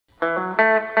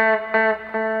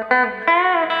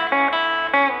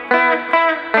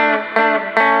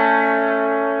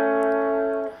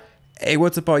Hey,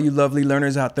 what's up all you lovely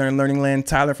learners out there in learning land?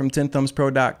 Tyler from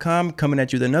 10thumbspro.com coming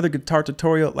at you with another guitar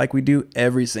tutorial like we do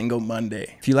every single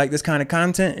Monday. If you like this kind of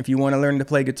content, if you want to learn to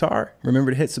play guitar,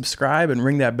 remember to hit subscribe and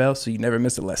ring that bell so you never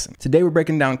miss a lesson. Today we're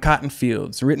breaking down Cotton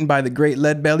Fields, written by the great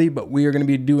Leadbelly, but we are going to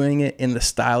be doing it in the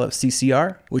style of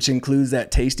CCR, which includes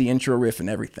that tasty intro riff and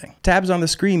everything. Tabs on the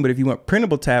screen, but if you want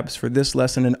printable tabs for this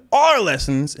lesson and all our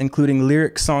lessons, including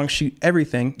lyric, song sheet,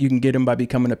 everything, you can get them by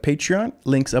becoming a Patreon.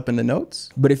 Links up in the notes.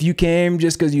 But if you came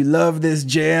just because you love this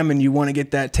jam and you want to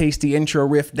get that tasty intro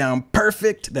riff down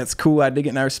perfect, that's cool. I dig it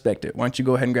and I respect it. Why don't you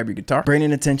go ahead and grab your guitar, brain,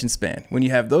 and attention span. When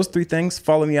you have those three things,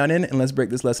 follow me on in and let's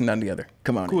break this lesson down together.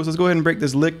 Come on. Cool. So let's go ahead and break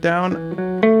this lick down.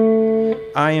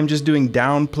 I am just doing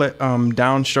down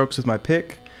strokes with my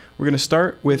pick. We're going to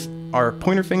start with our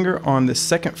pointer finger on the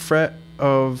 2nd fret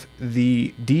of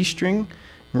the D string.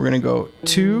 We're going to go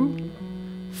 2,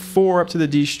 4 up to the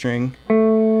D string,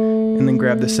 and then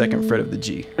grab the 2nd fret of the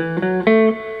G.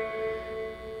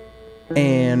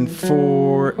 And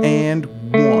 4 and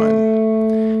 1.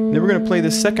 Then we're going to play the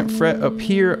 2nd fret up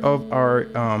here of our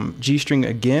G string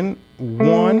again.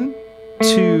 1,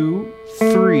 2,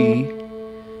 3.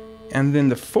 And then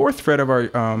the 4th fret of our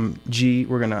G,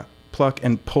 we're going to pluck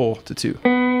and pull to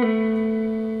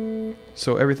 2.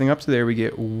 So everything up to there, we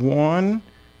get 1,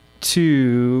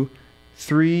 2,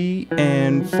 3,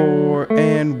 and 4,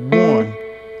 and 1,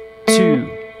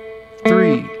 2,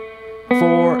 3,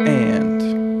 4, and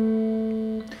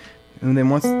then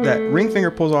once that ring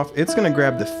finger pulls off, it's going to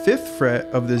grab the 5th fret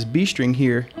of this B string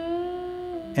here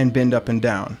and bend up and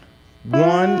down.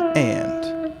 1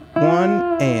 and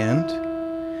 1 and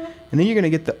then you're going to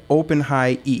get the open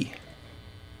high E.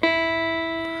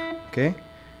 Okay,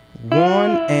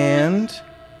 1 and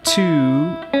 2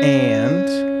 and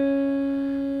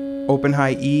open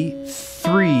high E,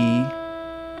 3,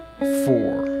 4.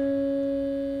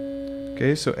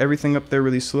 Okay, so everything up there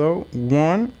really slow.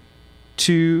 1,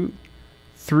 2,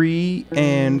 3,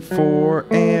 and 4,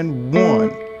 and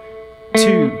 1,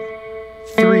 2,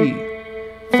 3,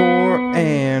 4,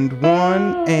 and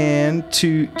 1, and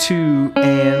 2, 2,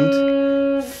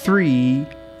 and 3,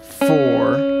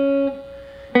 4.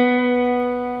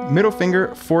 Middle finger,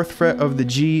 4th fret of the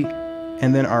G,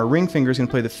 and then our ring finger is going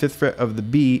to play the 5th fret of the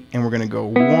B, and we're going to go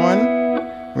 1.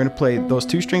 We're going to play those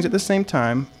 2 strings at the same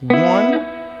time. 1,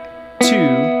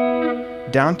 2,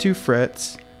 down 2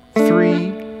 frets,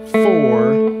 3,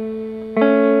 4,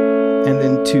 and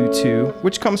then 2, 2,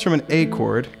 which comes from an A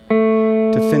chord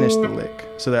to finish the lick.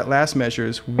 So that last measure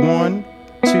is 1,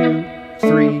 2,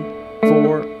 3,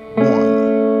 4,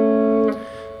 1.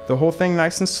 The whole thing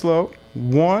nice and slow.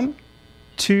 1,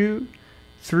 2,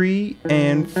 3,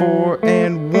 and 4,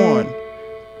 and 1,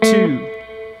 2,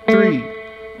 3,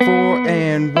 4,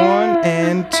 and 1,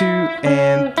 and 2,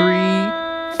 and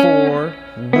 3, 4,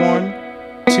 1,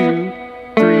 2,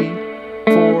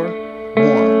 3, 4, 1.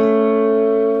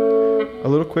 A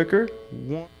little quicker.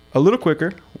 A little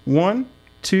quicker. 1,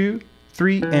 2,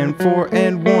 3, and 4,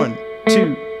 and 1,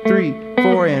 2, 3,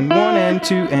 4, and 1, and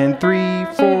 2, and 3,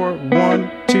 4,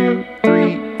 1, 2,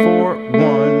 3, 4,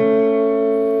 1.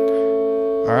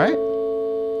 All right.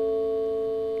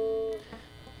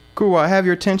 Cool. While I have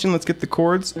your attention, let's get the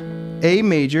chords. A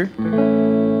major,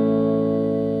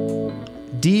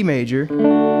 D major,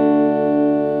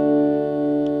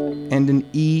 and an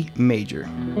E major.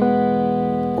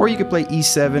 Or you could play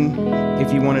E7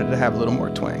 if you wanted to have a little more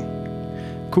twang.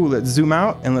 Cool, let's zoom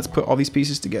out and let's put all these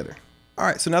pieces together. All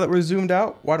right, so now that we're zoomed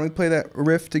out, why don't we play that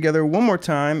riff together one more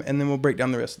time and then we'll break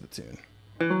down the rest of the tune.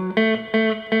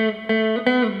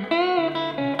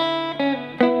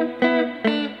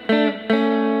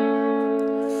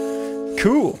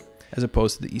 Cool, as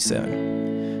opposed to the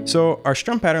E7. So our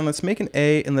strum pattern, let's make an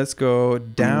A and let's go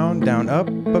down, down, up,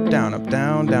 down,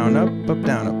 down, up,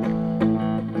 down, up.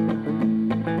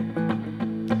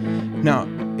 Now,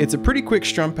 it's a pretty quick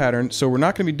strum pattern, so we're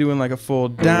not going to be doing like a full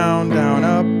down, down,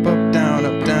 up, down,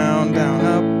 down, down,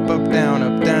 up,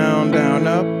 down, down,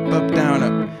 up, down,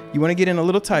 up. You want to get in a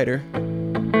little tighter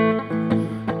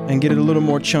and get it a little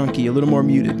more chunky, a little more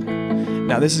muted.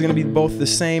 Now this is going to be both the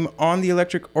same on the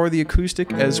electric or the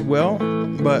acoustic as well,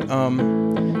 but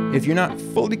if you're not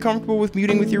fully comfortable with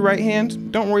muting with your right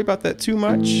hand, don't worry about that too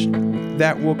much.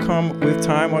 That will come with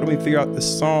time. Why don't we figure out the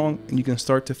song and you can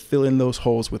start to fill in those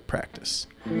holes with practice.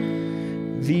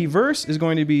 The verse is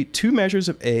going to be 2 measures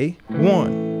of A.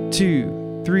 1,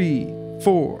 2, 3,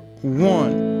 4.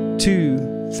 1,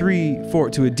 2, 3, 4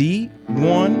 to a D.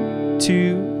 1,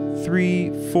 2,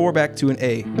 3, 4 back to an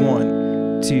A.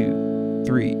 1, 2,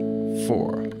 3,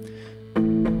 4.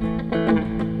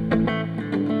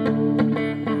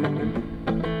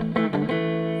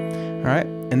 All right,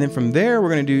 and And then from there, we're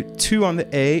going to do 2 on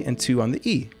the A and 2 on the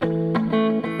E.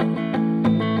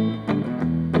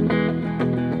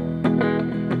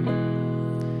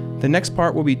 The next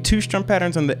part will be 2 strum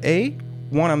patterns on the A,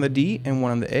 1 on the D, and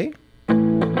 1 on the A.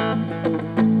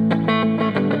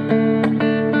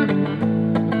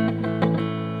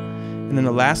 And then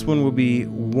the last one will be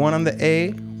 1 on the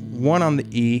A, 1 on the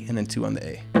E, and then 2 on the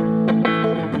A.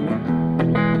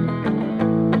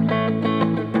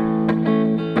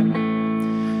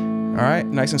 All right,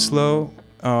 nice and slow.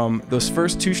 Those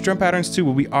first 2 strum patterns too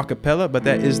will be a cappella, but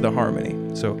that is the harmony.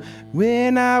 So,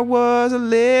 when I was a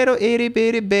little itty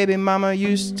bitty baby, mama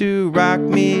used to rock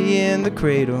me in the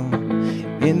cradle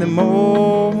in the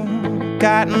mold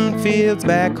cotton fields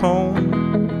back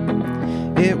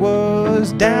home. It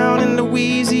was down in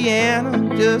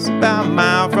Louisiana, just about a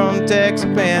mile from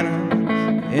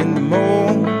Texarkana, in the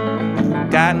mold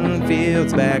cotton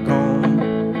fields back home.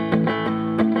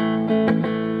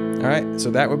 All right, so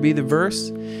that would be the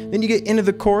verse. Then you get into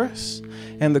the chorus,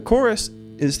 and the chorus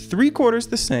is 3/4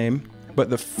 the same, but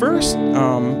the first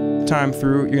time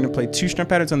through, you're gonna play 2 strum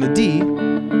patterns on the D,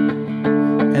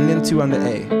 and then 2 on the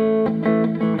A.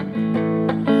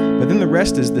 But then the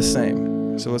rest is the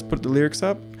same. So let's put the lyrics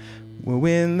up. Well,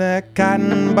 when the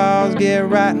cotton balls get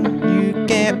rotten, you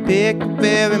can't pick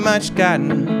very much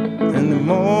cotton in the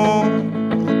mold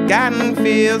cotton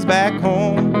fields back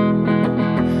home.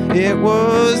 It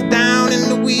was down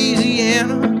in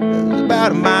Louisiana, it was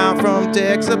about a mile from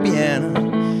Texarkana,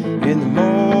 in the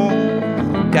mold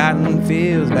cotton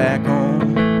fields back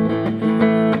home.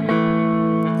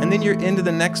 And then you're into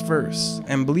the next verse.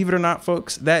 And believe it or not,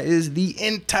 folks, that is the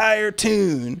entire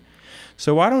tune.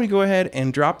 So why don't we go ahead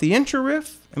and drop the intro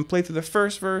riff and play through the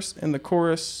first verse and the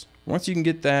chorus. Once you can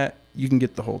get that, you can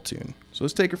get the whole tune. So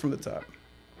let's take it from the top.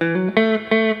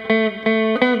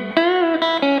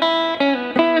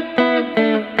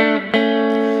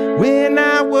 When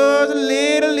I was a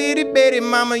little itty bitty,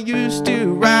 mama used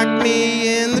to rock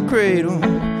me in the cradle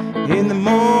in the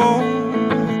mold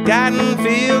cotton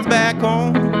fields back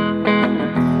home.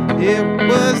 It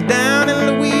was down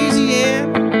in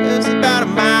Louisiana, just about a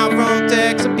mile from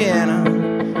Texarkana,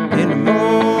 in the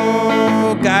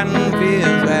mold cotton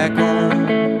fields back home.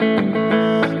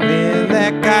 When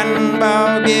that cotton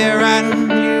ball get rotten,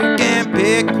 you can't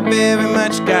pick very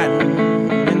much cotton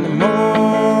in the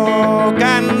mold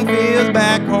cotton fields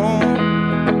back home.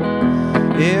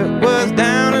 It was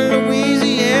down in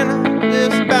Louisiana,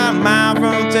 just about a mile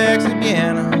from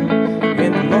Texarkana,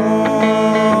 in the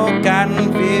mold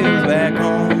cotton fields back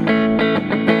home.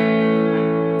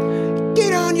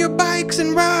 Get on your bikes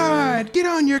and ride, get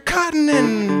on your cotton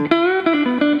and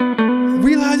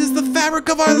realize it's the fabric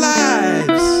of our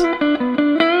lives.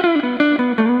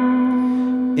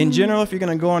 In general, if you're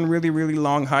gonna go on really, really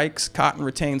long hikes, cotton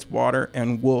retains water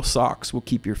and wool socks will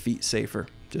keep your feet safer,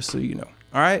 just so you know.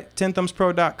 All right,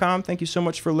 10thumbspro.com. Thank you so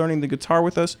much for learning the guitar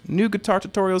with us. New guitar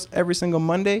tutorials every single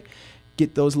Monday.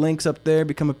 Get those links up there,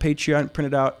 become a Patreon,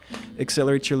 print it out,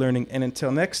 accelerate your learning. And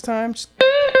until next time, just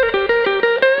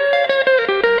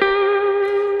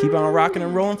keep on rocking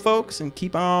and rolling, folks, and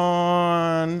keep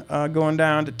on going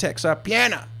down to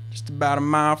Texarkana, just about a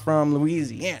mile from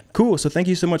Louisiana. Cool, so thank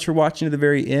you so much for watching to the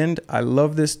very end. I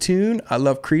love this tune. I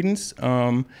love Creedence.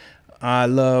 I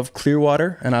love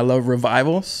Clearwater, and I love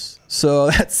revivals. So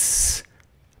that's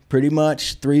pretty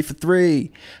much 3 for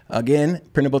 3. Again,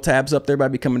 printable tabs up there by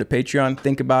becoming a Patreon.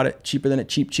 Think about it. Cheaper than a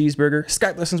cheap cheeseburger.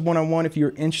 Skype lessons 1-on-1 if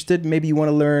you're interested. Maybe you want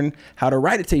to learn how to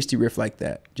write a tasty riff like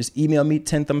that. Just email me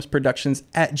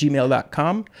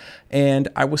 10thumbsproductions@gmail.com. And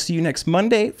I will see you next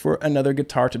Monday for another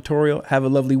guitar tutorial. Have a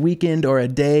lovely weekend or a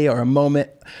day or a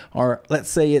moment. Or let's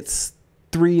say it's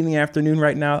 3 in the afternoon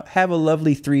right now. Have a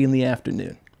lovely 3 in the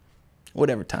afternoon.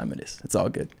 Whatever time it is. It's all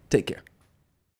good. Take care.